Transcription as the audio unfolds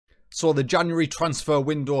So the January transfer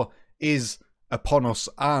window is upon us,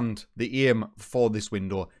 and the aim for this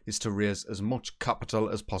window is to raise as much capital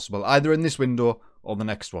as possible, either in this window or the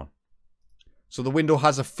next one. So the window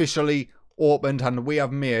has officially opened, and we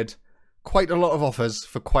have made quite a lot of offers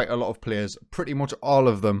for quite a lot of players, pretty much all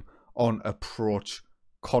of them on approach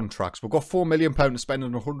contracts. We've got £4 million to spend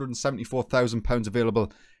and £174,000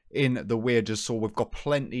 available in the wages, so we've got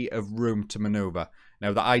plenty of room to manoeuvre.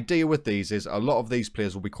 Now, the idea with these is a lot of these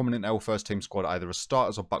players will be coming in our first team squad either as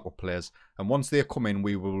starters or backup players, and once they come in,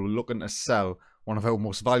 we will be looking to sell one of our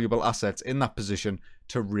most valuable assets in that position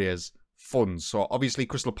to raise funds. So obviously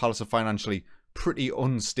Crystal Palace are financially pretty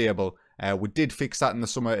unstable. We did fix that in the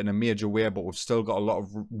summer in a major way, but we've still got a lot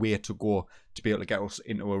of way to go to be able to get us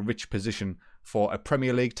into a rich position for a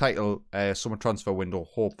Premier League title summer transfer window,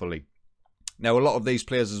 hopefully. Now, a lot of these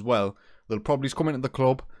players as well, they'll probably come into the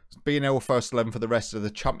club, be in our first 11 for the rest of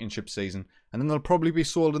the championship season, and then they'll probably be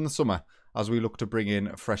sold in the summer as we look to bring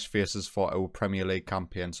in fresh faces for our Premier League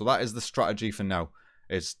campaign. So that is the strategy for now,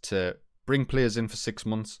 is to bring players in for 6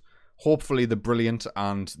 months. Hopefully they're brilliant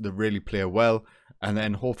and they really play well, and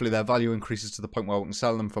then hopefully their value increases to the point where we can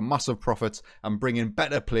sell them for massive profits and bring in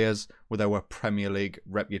better players with our Premier League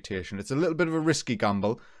reputation. It's a little bit of a risky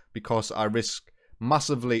gamble because I risk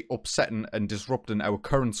massively upsetting and disrupting our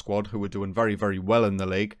current squad, who are doing very, very well in the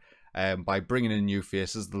league, by bringing in new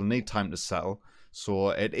faces. They'll need time to settle, so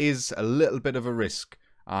it is a little bit of a risk,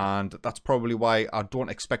 and that's probably why I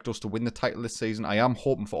don't expect us to win the title this season. I am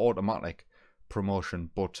hoping for automatic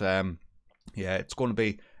promotion, but yeah, it's going to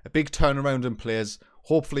be a big turnaround in players.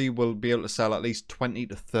 Hopefully we'll be able to sell at least 20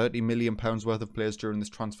 to 30 million pounds worth of players during this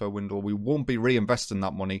transfer window. We won't be reinvesting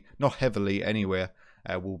that money, not heavily anyway.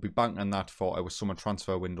 We'll be banking that for our summer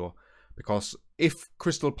transfer window, because if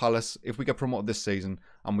Crystal Palace, if we get promoted this season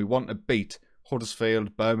and we want to beat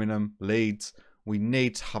Huddersfield, Birmingham, Leeds, we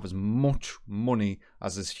need to have as much money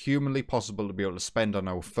as is humanly possible to be able to spend on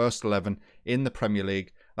our first 11 in the Premier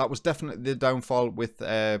League. That was definitely the downfall with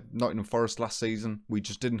Nottingham Forest last season. We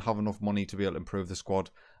just didn't have enough money to be able to improve the squad,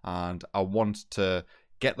 and I want to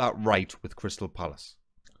get that right with Crystal Palace.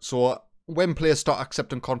 So when players start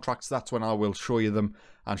accepting contracts, that's when I will show you them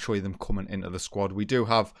and show you them coming into the squad. We do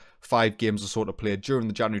have 5 games or so to play during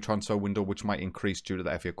the January transfer window, which might increase due to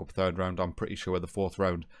the FA Cup third round. I'm pretty sure the fourth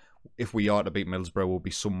round, if we are to beat Middlesbrough, will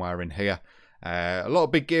be somewhere in here. A lot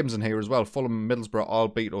of big games in here as well. Fulham and Middlesbrough all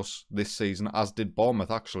beat us this season, as did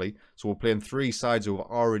Bournemouth actually. So we're playing 3 sides who have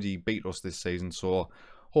already beat us this season. So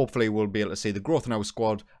hopefully we'll be able to see the growth in our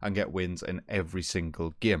squad and get wins in every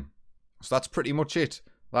single game. So that's pretty much it.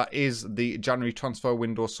 That is the January transfer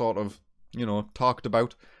window sort of, you know, talked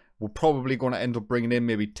about. We're probably going to end up bringing in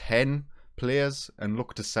maybe 10 players and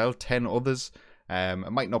look to sell 10 others.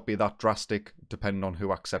 It might not be that drastic depending on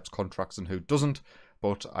who accepts contracts and who doesn't,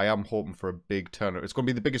 but I am hoping for a big turnout. It's going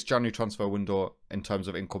to be the biggest January transfer window in terms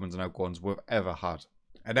of incomings and outgoings we've ever had.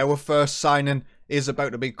 And our first signing is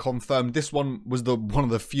about to be confirmed. This one was one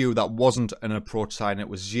of the few that wasn't an approach sign. It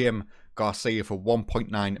was Jaime Garcia for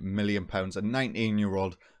 £1.9 million, a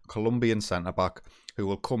 19-year-old Colombian centre-back who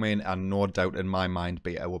will come in and no doubt in my mind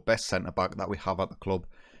be our best centre-back that we have at the club.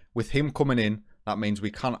 With him coming in, that means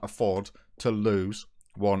we can't afford to lose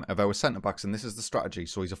one of our centre-backs, and this is the strategy.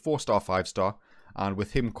 So he's a 4-star, 5-star, and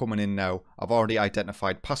with him coming in now, I've already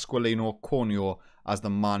identified Pasqualino Corneo as the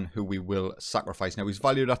man who we will sacrifice. Now, he's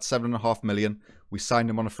valued at £7.5 million. We signed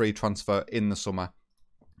him on a free transfer in the summer.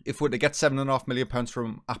 If we're to get £7.5 million from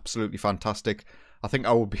him, absolutely fantastic. I think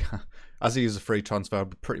I would be, as he is a free transfer, I'd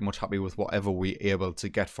be pretty much happy with whatever we're able to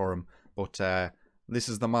get for him. But this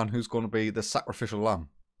is the man who's going to be the sacrificial lamb.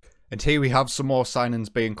 And here we have some more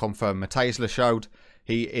signings being confirmed. Matthias Lachaud,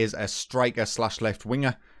 he is a striker / left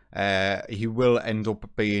winger. He will end up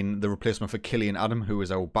being the replacement for Killian Adam, who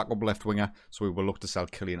is our backup left winger. So we will look to sell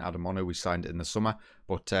Killian Adam on, who we signed in the summer.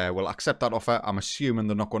 But we'll accept that offer. I'm assuming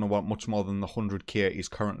they're not going to want much more than the 100k he's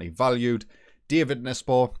currently valued. David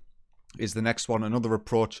Nespo is the next one, another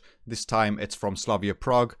approach. This time it's from Slavia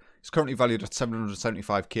Prague. He's currently valued at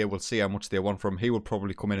 775k. We'll see how much they want from him. He will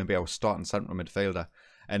probably come in and be our starting central midfielder.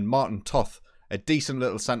 And Martin Toth, a decent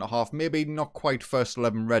little centre-half, maybe not quite first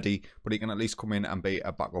 11 ready, but he can at least come in and be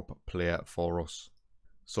a backup player for us.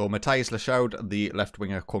 So Matthias Lachaud, the left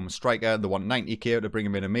winger come striker, they want 90k to bring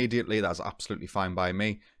him in immediately. That's absolutely fine by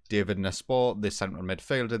me. David Nespo, the central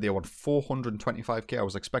midfielder, they want 425k. I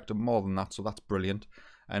was expecting more than that, so that's brilliant.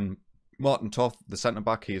 And Martin Toth, the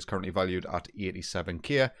centre-back, he is currently valued at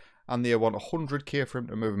 87k, and they want 100k for him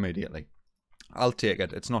to move immediately. I'll take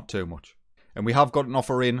it, it's not too much. And we have got an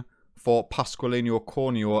offer in for Pasqualino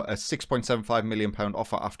Corneo, a £6.75 million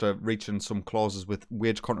offer after reaching some clauses with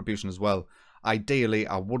wage contribution as well. Ideally,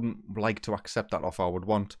 I wouldn't like to accept that offer. I would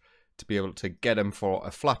want to be able to get him for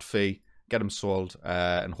a flat fee, get him sold,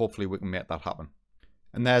 and hopefully we can make that happen.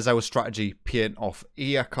 And there's our strategy paying off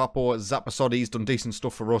here. Capo Zapasodi's done decent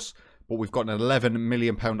stuff for us, but we've got an £11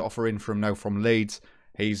 million offer in from now from Leeds.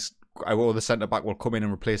 Our other centre-back will come in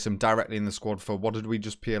and replace him directly in the squad for, what did we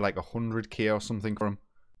just pay, like 100k or something for him?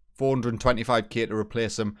 425k to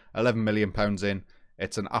replace him, £11 million in.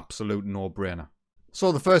 It's an absolute no-brainer.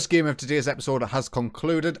 So the first game of today's episode has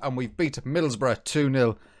concluded, and we've beat Middlesbrough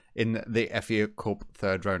 2-0 in the FA Cup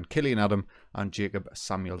third round. Killian Adam and Jacob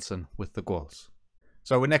Samuelson with the goals.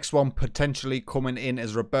 So our next one potentially coming in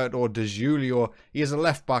is Roberto Di Giulio. He is a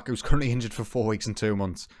left back who's currently injured for 4 weeks and 2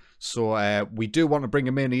 months. So we do want to bring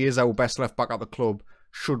him in. He is our best left back at the club,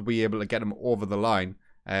 should we be able to get him over the line.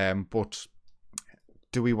 But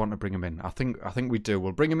do we want to bring him in? I think we do.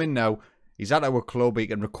 We'll bring him in now. He's at our club. He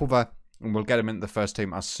can recover, and we'll get him into the first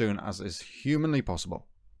team as soon as is humanly possible.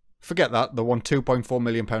 Forget that. They want £2.4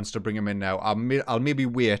 million to bring him in now. I'll maybe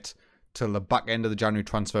wait till the back end of the January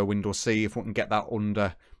transfer window, see if we can get that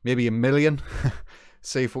under maybe £1 million.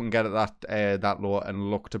 See if we can get it that low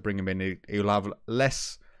and look to bring him in. He'll have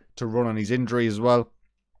less to run on his injury as well.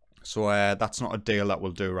 So that's not a deal that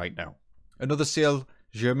we'll do right now. Another sale,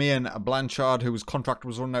 Jermaine Blanchard, whose contract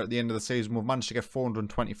was running out at the end of the season. We've managed to get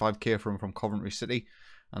 425k from Coventry City.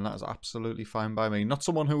 And that is absolutely fine by me. Not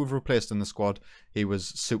someone who we've replaced in the squad. He was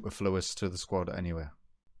superfluous to the squad anyway.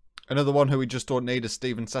 Another one who we just don't need is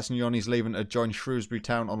Steven Sessegnon. He's leaving to join Shrewsbury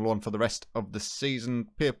Town on loan for the rest of the season,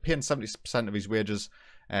 paying 70% of his wages.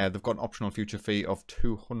 They've got an optional future fee of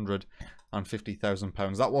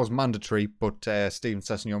 £250,000. That was mandatory, but Steven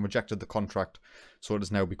Sessegnon rejected the contract, so it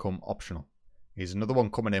has now become optional. Here's another one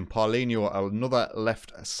coming in. Paulinho, another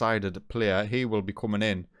left-sided player. He will be coming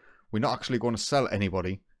in. We're not actually going to sell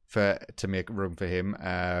anybody to make room for him.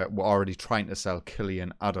 We're already trying to sell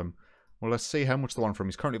Killian Adam. Well, let's see how much they want from him.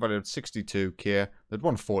 He's currently valued at 62k. They'd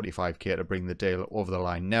want 45k to bring the deal over the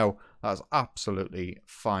line. Now, that's absolutely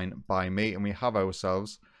fine by me. And we have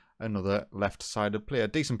ourselves another left-sided player.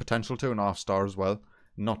 Decent potential, 2.5 star as well.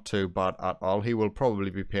 Not too bad at all. He will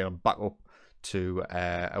probably be paying back up to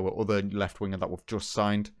our other left winger that we've just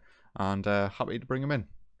signed. And happy to bring him in.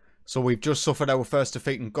 So we've just suffered our first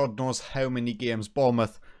defeat in God knows how many games.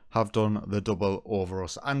 Bournemouth have done the double over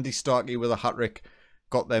us. Andy Starkey with a hat-trick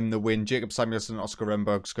got them the win. Jacob Samuelson and Oscar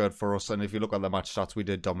Renberg scored for us. And if you look at the match stats, we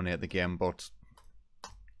did dominate the game, but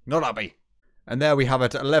not happy. And there we have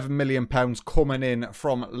it. £11 million coming in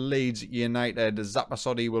from Leeds United.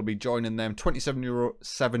 Zapasodi will be joining them.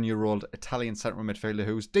 27-year-old Italian central midfielder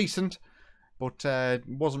who's decent, but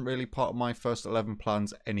wasn't really part of my first 11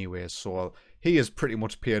 plans anyway. So he is pretty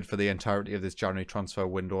much paid for the entirety of this January transfer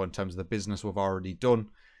window in terms of the business we've already done.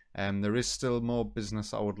 There is still more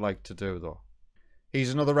business I would like to do though.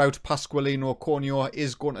 He's another out. Pasqualino Cornio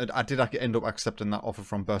is going to... I did end up accepting that offer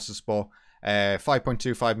from Bursaspor.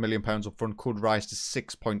 £5.25 million up front could rise to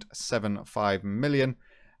 £6.75 million.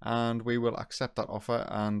 And we will accept that offer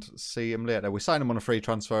and see him later. We signed him on a free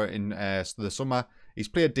transfer in the summer. He's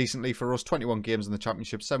played decently for us. 21 games in the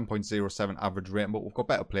Championship, 7.07 average rating. But we've got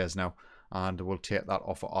better players now. And we'll take that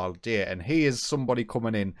offer all day. And he is somebody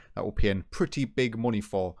coming in that we're paying pretty big money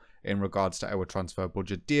for in regards to our transfer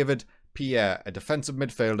budget. David Pierre, a defensive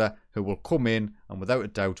midfielder who will come in and without a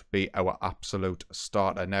doubt be our absolute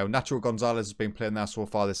starter. Now, Nacho Gonzalez has been playing there so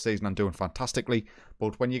far this season and doing fantastically,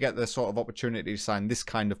 but when you get the sort of opportunity to sign this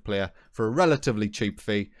kind of player for a relatively cheap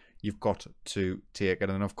fee, you've got to take it.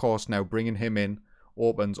 And of course, now bringing him in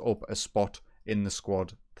opens up a spot in the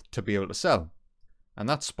squad to be able to sell. And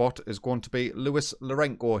that spot is going to be Luis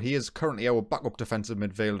Lourenco. He is currently our backup defensive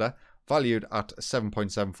midfielder, valued at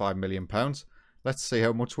 £7.75 million. Let's see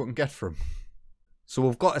how much we can get from him. So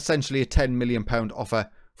we've got essentially a £10 million offer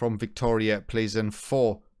from Victoria Pleasant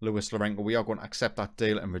for Luis Lourenco. We are going to accept that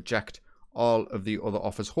deal and reject all of the other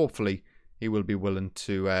offers. Hopefully, he will be willing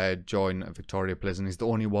to join Victoria Pleasant. He's the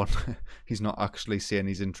only one he's not actually saying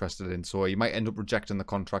he's interested in. So he might end up rejecting the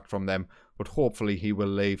contract from them. But hopefully, he will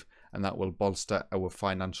leave and that will bolster our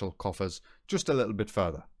financial coffers just a little bit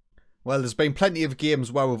further. Well, there's been plenty of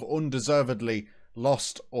games where we've undeservedly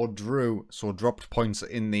lost or drew, so dropped points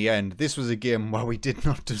in the end. This was a game where we did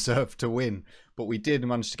not deserve to win, but we did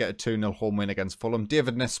manage to get a 2-0 home win against Fulham.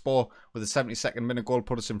 David Nespo with a 72nd minute goal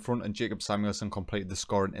put us in front, and Jacob Samuelson completed the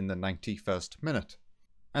scoring in the 91st minute.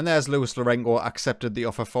 And there's Luis Lourenco accepted the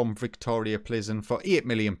offer from Victoria Pleasant for £8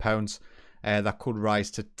 million. That could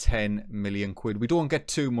rise to 10 million quid. We don't get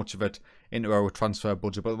too much of it into our transfer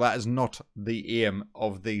budget, but that is not the aim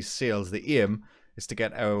of these sales. The aim is to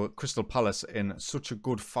get our Crystal Palace in such a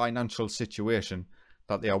good financial situation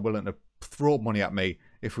that they are willing to throw money at me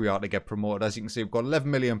if we are to get promoted. As you can see, we've got £11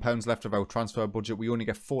 million left of our transfer budget. We only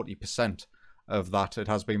get 40% of that. It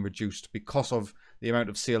has been reduced because of the amount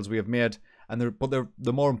of sales we have made. And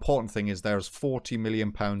the more important thing is there's £40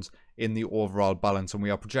 million in the overall balance, and we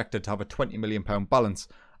are projected to have a £20 million balance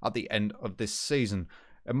at the end of this season.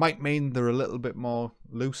 It might mean they're a little bit more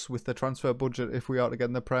loose with the transfer budget if we are to get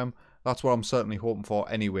in the Prem. That's what I'm certainly hoping for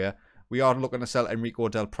anyway. We are looking to sell Enrico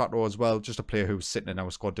Del Prato as well, just a player who's sitting in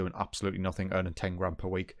our squad doing absolutely nothing, earning 10 grand per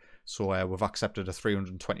week. So we've accepted a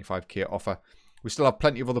 325k offer. We still have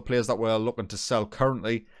plenty of other players that we're looking to sell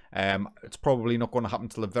currently. It's probably not going to happen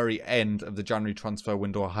until the very end of the January transfer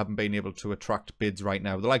window. I haven't been able to attract bids right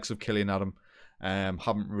now. The likes of Kylian Adam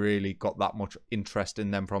haven't really got that much interest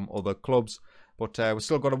in them from other clubs. But we've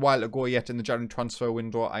still got a while to go yet in the January transfer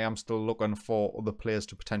window. I am still looking for other players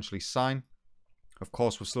to potentially sign. Of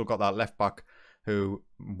course, we've still got that left back who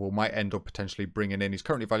we might end up potentially bringing in. He's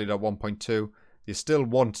currently valued at 1.2. You still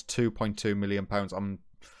want 2.2 million pounds. I'm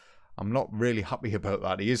not really happy about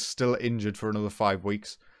that. He is still injured for another 5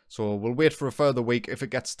 weeks. So we'll wait for a further week. If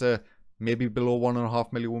it gets to maybe below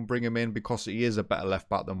 1.5 million, we'll bring him in because he is a better left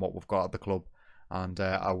back than what we've got at the club. And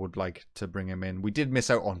I would like to bring him in. We did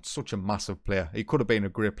miss out on such a massive player. He could have been a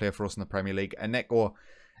great player for us in the Premier League. Eneko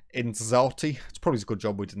Inzauti. It's probably a good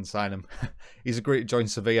job we didn't sign him. He's agreed to join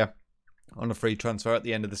Sevilla on a free transfer at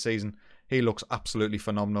the end of the season. He looks absolutely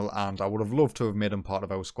phenomenal, and I would have loved to have made him part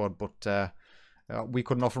of our squad, but we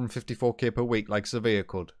couldn't offer him 54k per week like Sevilla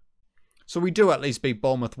could. So we do at least beat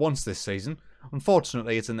Bournemouth once this season.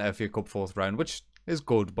 Unfortunately, it's in the FA Cup 4th round, which is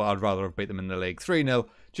good, but I'd rather have beat them in the league. 3-0,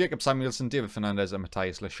 Jacob Samuelson, David Fernandes and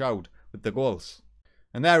Matthias Leschaud with the goals.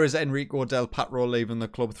 And there is Enrico Del Prato leaving the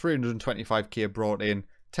club, 325k brought in,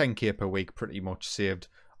 10k per week pretty much saved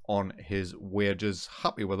on his wages.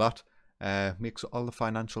 Happy with that. Makes all the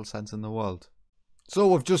financial sense in the world. So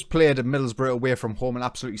we've just played at Middlesbrough away from home and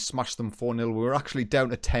absolutely smashed them 4-0. We were actually down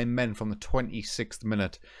to 10 men from the 26th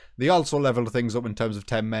minute. They also levelled things up in terms of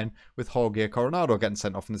 10 men with Jorge Coronado getting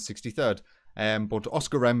sent off in the 63rd. But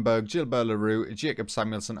Oscar Remberg, Gilbert Leroux, Jacob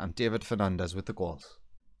Samuelson and David Fernandes with the goals.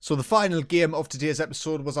 So the final game of today's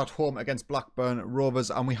episode was at home against Blackburn Rovers,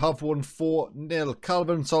 and we have won 4-0.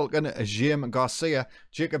 Calvin Solkin, Jaime Garcia,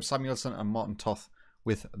 Jacob Samuelson and Martin Toth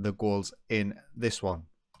with the goals in this one.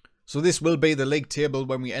 So this will be the league table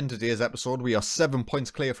when we end today's episode. We are 7 points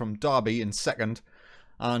clear from Derby in second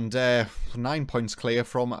and 9 points clear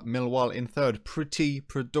from Millwall in third. Pretty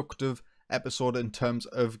productive episode in terms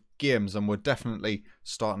of games, and we're definitely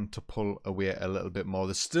starting to pull away a little bit more.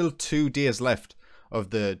 There's still 2 days left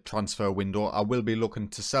of the transfer window. I will be looking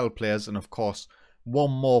to sell players, and of course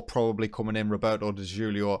one more probably coming in, Roberto Di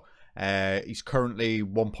Giulio. He's currently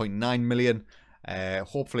 1.9 million.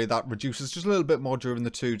 Hopefully that reduces just a little bit more during the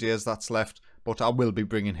 2 days that's left, but I will be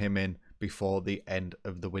bringing him in before the end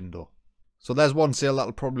of the window. So there's one sale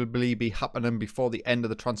that'll probably be happening before the end of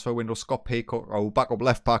the transfer window. Scott Peacock, our backup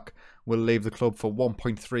left back, will leave the club for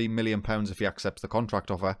 £1.3 million if he accepts the contract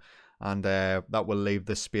offer, and that will leave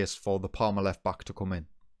the space for the Palmer left back to come in.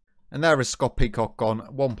 And there is Scott Peacock gone,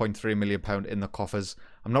 £1.3 million in the coffers.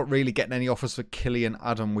 I'm not really getting any offers for Kylian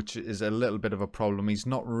Adam, which is a little bit of a problem. He's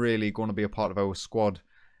not really going to be a part of our squad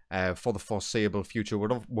for the foreseeable future.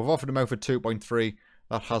 We've offered him out for 2.3.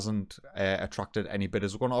 That hasn't attracted any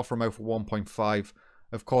bidders. We're going to offer him out for 1.5.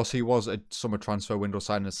 Of course, he was a summer transfer window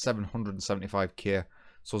signing at 775k.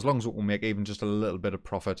 So as long as we will make even just a little bit of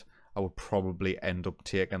profit, I would probably end up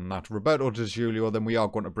taking that. Roberto Di Giulio, then we are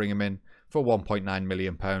going to bring him in for £1.9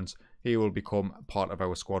 million. He will become part of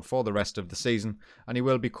our squad for the rest of the season, and he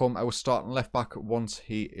will become our starting left back once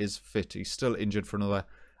he is fit. He's still injured for another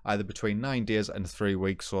either between 9 days and 3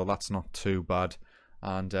 weeks, so that's not too bad.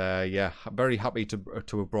 And yeah, very happy to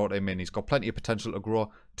have brought him in. He's got plenty of potential to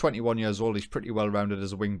grow. 21 years old, he's pretty well rounded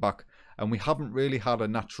as a wing back, and we haven't really had a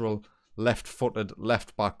natural left-footed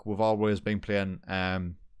left back. We've always been playing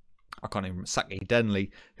I can't even, Saki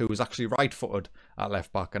Denley, who was actually right-footed at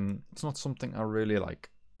left back, and it's not something I really like.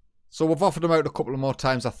 So we've offered him out a couple of more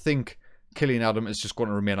times. I think Kylian Adam is just going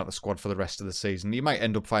to remain at the squad for the rest of the season. He might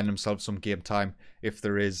end up finding himself some game time if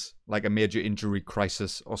there is like a major injury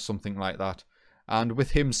crisis or something like that. And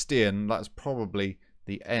with him staying, that's probably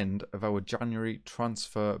the end of our January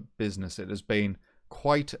transfer business. It has been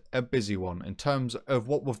quite a busy one in terms of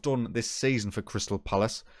what we've done this season for Crystal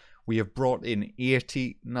Palace. We have brought in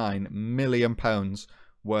 £89 million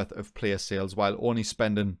worth of player sales while only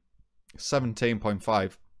spending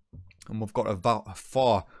 17.5, and we've got a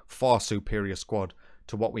far superior squad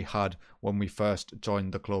to what we had when we first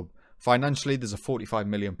joined the club. Financially, there's a £45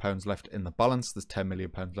 million left in the balance. There's £10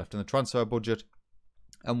 million left in the transfer budget.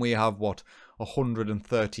 And we have, what,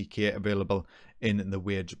 130k available in the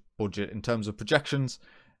wage budget. In terms of projections,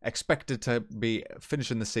 expected to be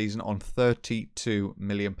finishing the season on £32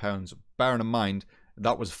 million. Bearing in mind,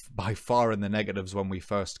 that was by far in the negatives when we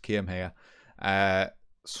first came here.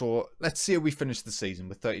 So let's say we finish the season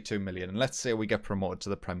with 32 million, and let's say we get promoted to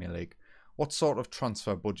the Premier League. What sort of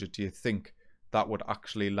transfer budget do you think that would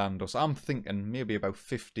actually land us? I'm thinking maybe about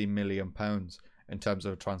 £50 million in terms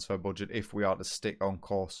of a transfer budget if we are to stick on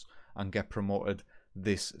course and get promoted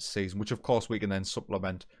this season, which of course we can then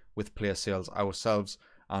supplement with player sales ourselves,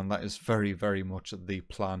 and that is very, very much the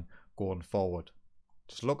plan going forward.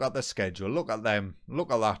 Just look at the schedule, look at them,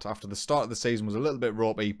 look at that. After the start of the season was a little bit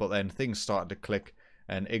ropey, but then things started to click,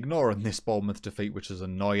 and ignoring this Bournemouth defeat, which is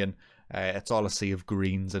annoying, it's all a sea of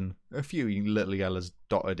greens and a few little yellows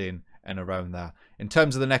dotted in and around there. In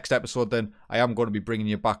terms of the next episode then, I am going to be bringing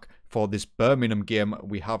you back for this Birmingham game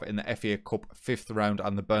we have in the FA Cup 5th round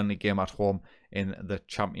and the Burnley game at home in the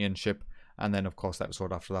Championship. And then, of course, the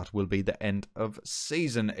episode after that will be the end of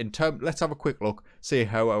season. Let's have a quick look, see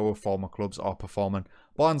how our former clubs are performing.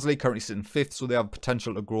 Barnsley currently sitting 5th, so they have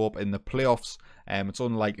potential to grow up in the playoffs. It's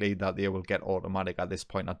unlikely that they will get automatic at this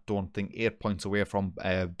point. I don't think 8 points away from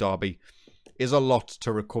Derby is a lot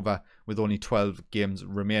to recover with only 12 games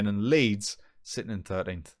remaining. Leeds sitting in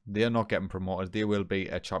 13th. They are not getting promoted. They will be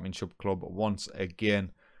a Championship club once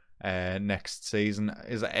again next season.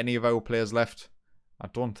 Is there any of our players left? I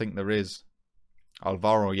don't think there is.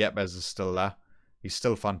 Alvaro Yepes is still there. He's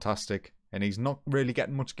still fantastic. And he's not really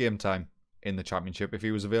getting much game time in the Championship. If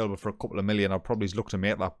he was available for a couple of million, I'd probably look to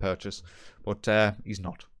make that purchase. But he's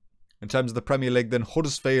not. In terms of the Premier League then,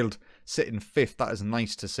 Huddersfield sitting 5th. That is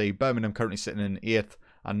nice to see. Birmingham currently sitting in 8th.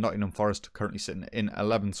 And Nottingham Forest currently sitting in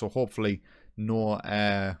 11th. So hopefully no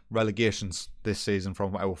relegations this season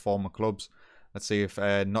from our former clubs. Let's see if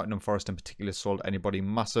Nottingham Forest in particular sold anybody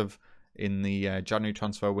massive in the January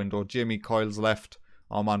transfer window. Jamie Coyle's left,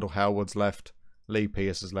 Armando Harewood's left, Lee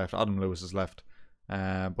Pearce is left, Adam Lewis is left,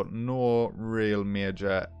 but no real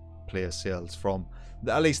major player sales from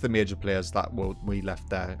at least the major players that we left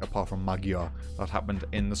there, apart from Magyar. That happened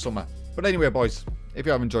in the summer. But anyway, boys, if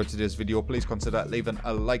you have enjoyed today's video, please consider leaving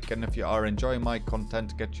a like, and if you are enjoying my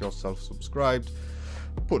content, get yourself subscribed.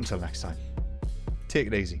 But until next time, take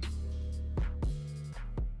it easy.